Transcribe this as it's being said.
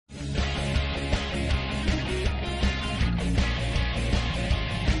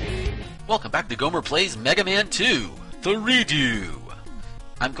Welcome back to Gomer Plays Mega Man 2, the redo.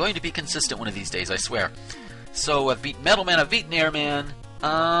 I'm going to be consistent one of these days, I swear. So I've beaten Metal Man, I've beaten Airman.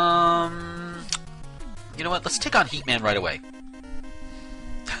 You know what? Let's take on Heat Man right away.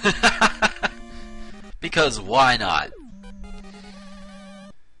 Because why not?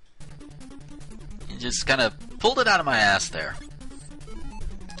 You just kind of pulled it out of my ass there.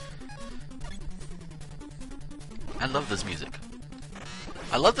 I love this music.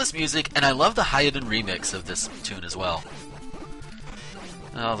 I love this music, and I love the Hayden remix of this tune as well.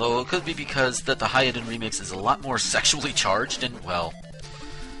 Although it could be because that the Hayden remix is a lot more sexually charged, and well,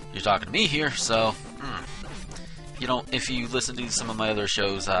 you're talking to me here, so if you listen to some of my other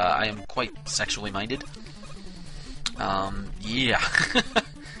shows, I am quite sexually minded. Yeah.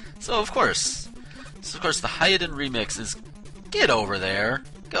 So of course, the Hayden remix is get over there,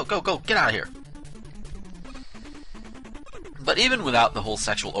 go, get out of here. But even without the whole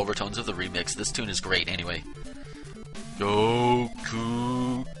sexual overtones of the remix, this tune is great anyway.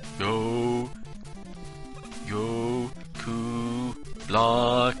 Yoku, Yoku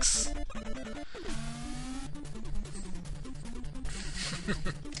blocks.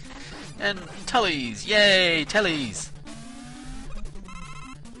 And tellies, yay, tellies.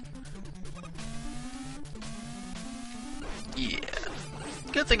 Yeah.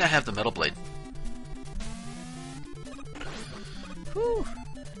 Good thing I have the metal blade. Whew.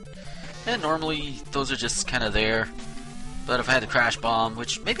 And normally those are just kind of there, but if I had the Crash Bomb,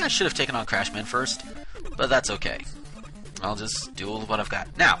 which maybe I should have taken on Crash Man first, but that's okay. I'll just do what I've got.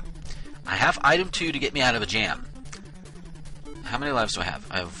 Now, I have item 2 to get me out of a jam. How many lives do I have?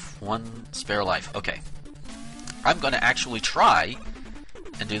 I have 1 spare life. Okay. I'm going to actually try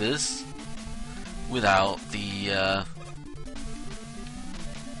and do this without the...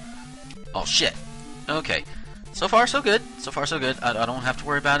 Oh, shit. Okay. So far, so good. So far, so good. I don't have to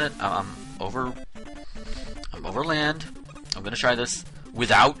worry about it. I'm over land. I'm going to try this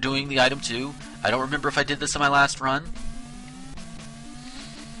without doing the item 2. I don't remember if I did this in my last run.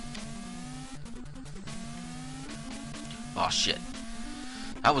 Oh, shit.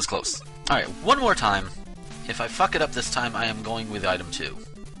 That was close. Alright, one more time. If I fuck it up this time, I am going with item 2.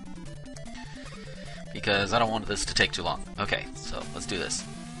 Because I don't want this to take too long. Okay, so let's do this.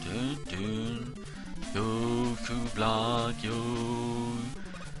 Dun, dun. Yoku block, Yoku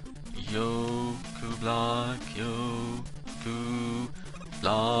block, Yoku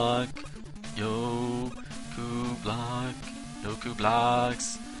block, Yoku block, Yoku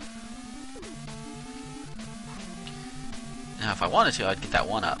blocks. Now, if I wanted to, I'd get that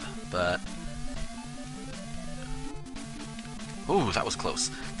one up, but... Ooh, that was close.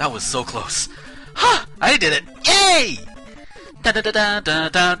 That was so close. Ha! I did it! Yay! Da da da da da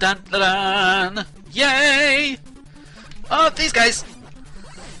da da da da. Yay! Oh, these guys!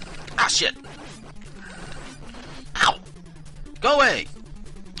 Ah, shit! Ow! Go away!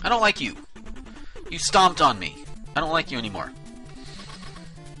 I don't like you. You stomped on me. I don't like you anymore.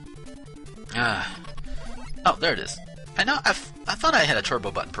 Oh, there it is. I know. I thought I had a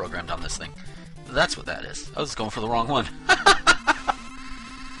turbo button programmed on this thing. That's what that is. I was going for the wrong one.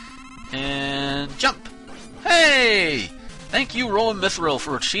 And jump! Hey! Thank you, Roll and Mithril,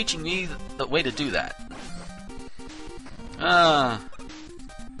 for teaching me the way to do that.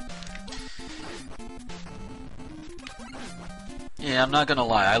 Yeah, I'm not gonna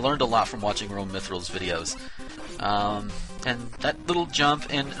lie. I learned a lot from watching Roll and Mithril's videos. And that little jump,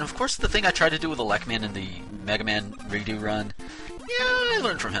 and of course the thing I tried to do with Elecman in the Mega Man redo run, yeah, I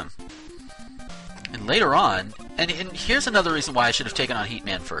learned from him. And later on, and here's another reason why I should have taken on Heat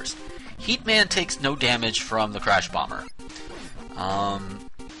Man first. Heat Man takes no damage from the Crash Bomber.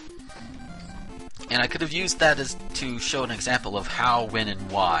 And I could have used that as to show an example of how, when,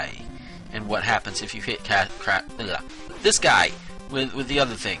 and why, and what happens if you hit this guy with the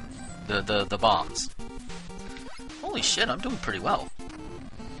other thing, the bombs. Holy shit, I'm doing pretty well.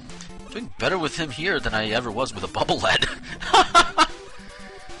 I'm doing better with him here than I ever was with a bubble lead. I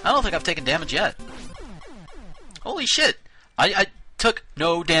don't think I've taken damage yet. Holy shit! I took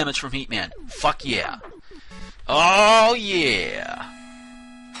no damage from Heat Man. Fuck yeah. Oh yeah.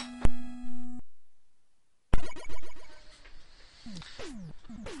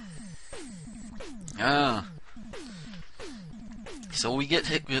 So we get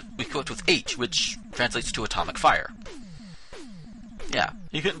hit equipped with H, which translates to atomic fire. Yeah,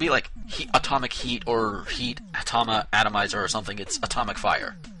 you couldn't be like atomic heat or heat atomizer or something. It's atomic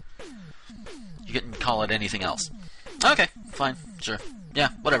fire. You couldn't call it anything else. Okay, fine, sure. Yeah,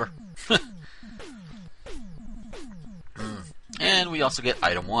 whatever. And we also get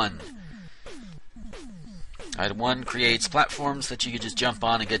item 1. Item 1 creates platforms that you can just jump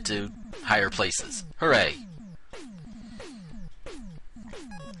on and get to higher places. Hooray!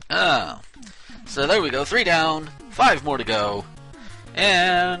 Oh. So there we go, 3 down, 5 more to go,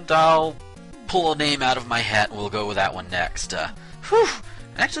 and I'll pull a name out of my hat and we'll go with that one next. Whew!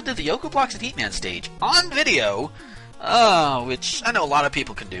 I actually did the Yoku Blocks and Heatman stage on video, which I know a lot of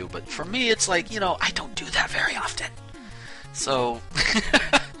people can do, but for me it's like, I don't do that very often. So,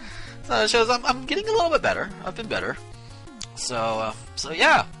 so it shows I'm getting a little bit better. I've been better. So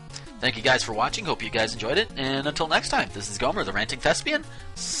yeah. Thank you guys for watching. Hope you guys enjoyed it. And until next time, this is Gomer, the Ranting Thespian,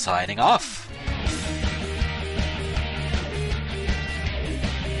 signing off.